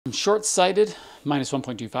I'm short-sighted, minus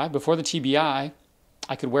 1.25. Before the TBI,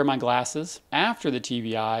 I could wear my glasses. After the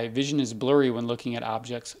TBI, vision is blurry when looking at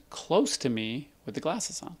objects close to me with the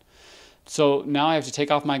glasses on. So now I have to take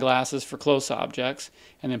off my glasses for close objects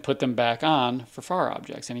and then put them back on for far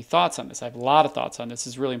objects. Any thoughts on this? I have a lot of thoughts on this.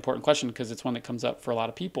 This is a really important question because it's one that comes up for a lot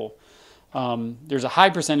of people. There's a high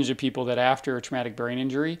percentage of people that after a traumatic brain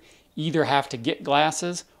injury either have to get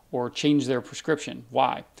glasses or change their prescription.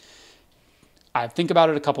 Why? I think about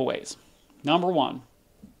it a couple ways. Number one,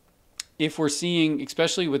 if we're seeing,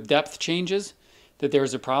 especially with depth changes, that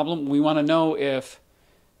there's a problem, we want to know if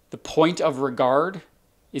the point of regard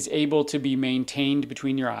is able to be maintained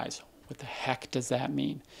between your eyes. What the heck does that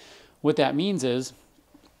mean? What that means is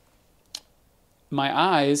my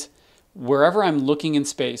eyes, wherever I'm looking in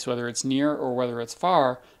space, whether it's near or whether it's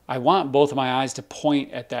far, I want both of my eyes to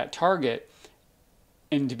point at that target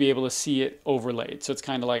and to be able to see it overlaid. So it's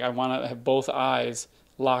kind of like I want to have both eyes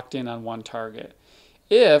locked in on one target.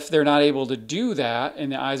 If they're not able to do that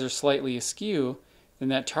and the eyes are slightly askew, then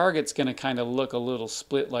that target's going to kind of look a little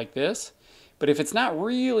split like this. But if it's not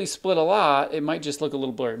really split a lot, it might just look a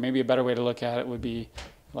little blurry. Maybe a better way to look at it would be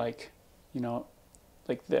like,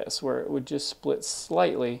 like this, where it would just split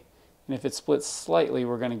slightly. And if it splits slightly,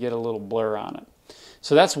 we're going to get a little blur on it.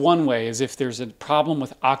 So that's one way, is if there's a problem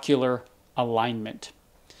with ocular alignment.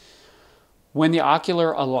 When the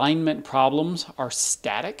ocular alignment problems are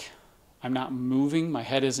static, I'm not moving, my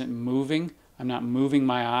head isn't moving, I'm not moving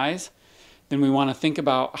my eyes, then we want to think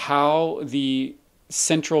about how the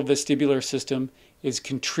central vestibular system is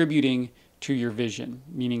contributing to your vision,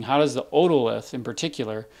 meaning how does the otolith in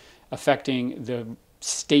particular affecting the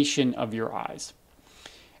station of your eyes.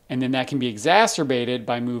 And then that can be exacerbated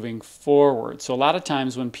by moving forward. So a lot of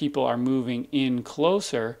times when people are moving in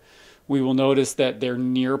closer, we will notice that their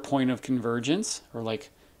near point of convergence, or like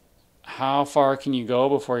how far can you go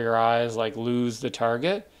before your eyes like lose the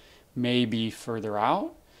target, may be further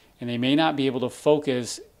out, and they may not be able to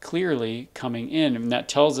focus clearly coming in. And that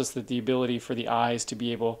tells us that the ability for the eyes to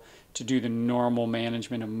be able to do the normal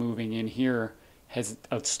management of moving in here has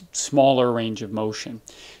a smaller range of motion.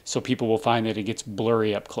 So people will find that it gets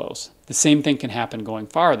blurry up close. The same thing can happen going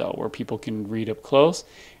far though, where people can read up close,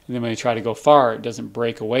 and then when they try to go far, it doesn't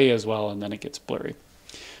break away as well, and then it gets blurry.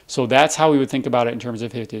 So that's how we would think about it in terms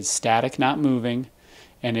of if it is static, not moving,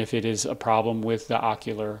 and if it is a problem with the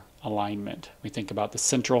ocular alignment. We think about the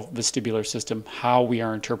central vestibular system, how we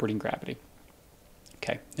are interpreting gravity.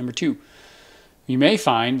 Okay, number two, you may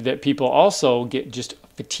find that people also get just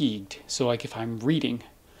fatigued. So like if I'm reading,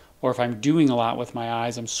 or if I'm doing a lot with my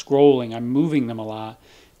eyes, I'm scrolling, I'm moving them a lot,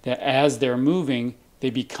 that as they're moving, they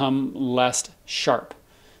become less sharp.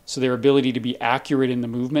 So their ability to be accurate in the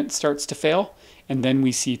movement starts to fail, and then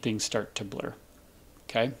we see things start to blur.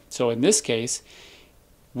 Okay, so in this case,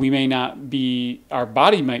 we may not be, our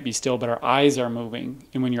body might be still, but our eyes are moving.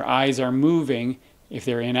 And when your eyes are moving, if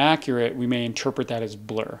they're inaccurate, we may interpret that as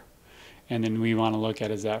blur. And then we want to look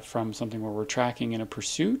at, is that from something where we're tracking in a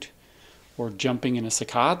pursuit or jumping in a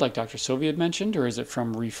saccade, like Dr. Sovey had mentioned, or is it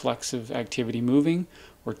from reflexive activity moving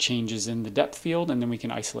or changes in the depth field, and then we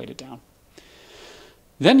can isolate it down.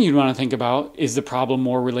 Then you'd want to think about, is the problem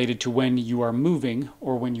more related to when you are moving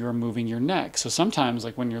or when you are moving your neck? So sometimes,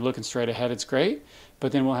 like when you're looking straight ahead, it's great,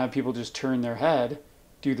 but then we'll have people just turn their head,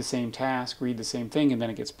 do the same task, read the same thing, and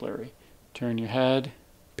then it gets blurry. Turn your head,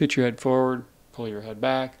 pitch your head forward, pull your head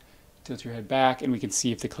back, tilt your head back, and we can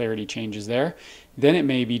see if the clarity changes there. Then it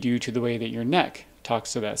may be due to the way that your neck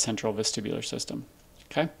talks to that central vestibular system.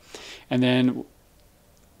 Okay? And then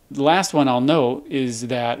the last one I'll note is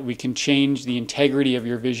that we can change the integrity of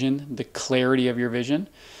your vision, the clarity of your vision,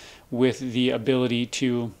 with the ability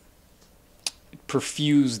to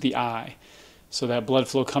perfuse the eye. So that blood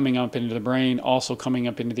flow coming up into the brain, also coming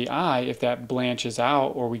up into the eye, if that blanches out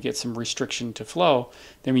or we get some restriction to flow,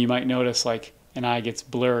 then we might notice like an eye gets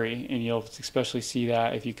blurry, and you'll especially see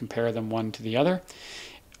that if you compare them one to the other.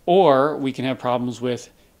 Or we can have problems with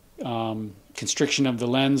constriction of the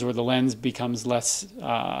lens, or the lens becomes less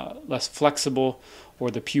flexible,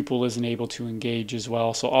 or the pupil isn't able to engage as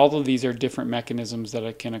well. So all of these are different mechanisms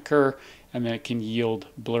that can occur, and then it can yield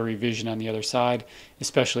blurry vision on the other side,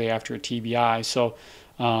 especially after a TBI. So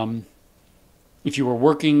if you were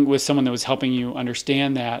working with someone that was helping you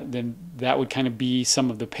understand that, then that would kind of be some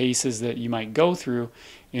of the paces that you might go through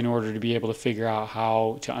in order to be able to figure out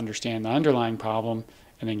how to understand the underlying problem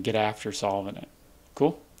and then get after solving it.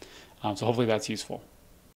 Cool? So hopefully that's useful.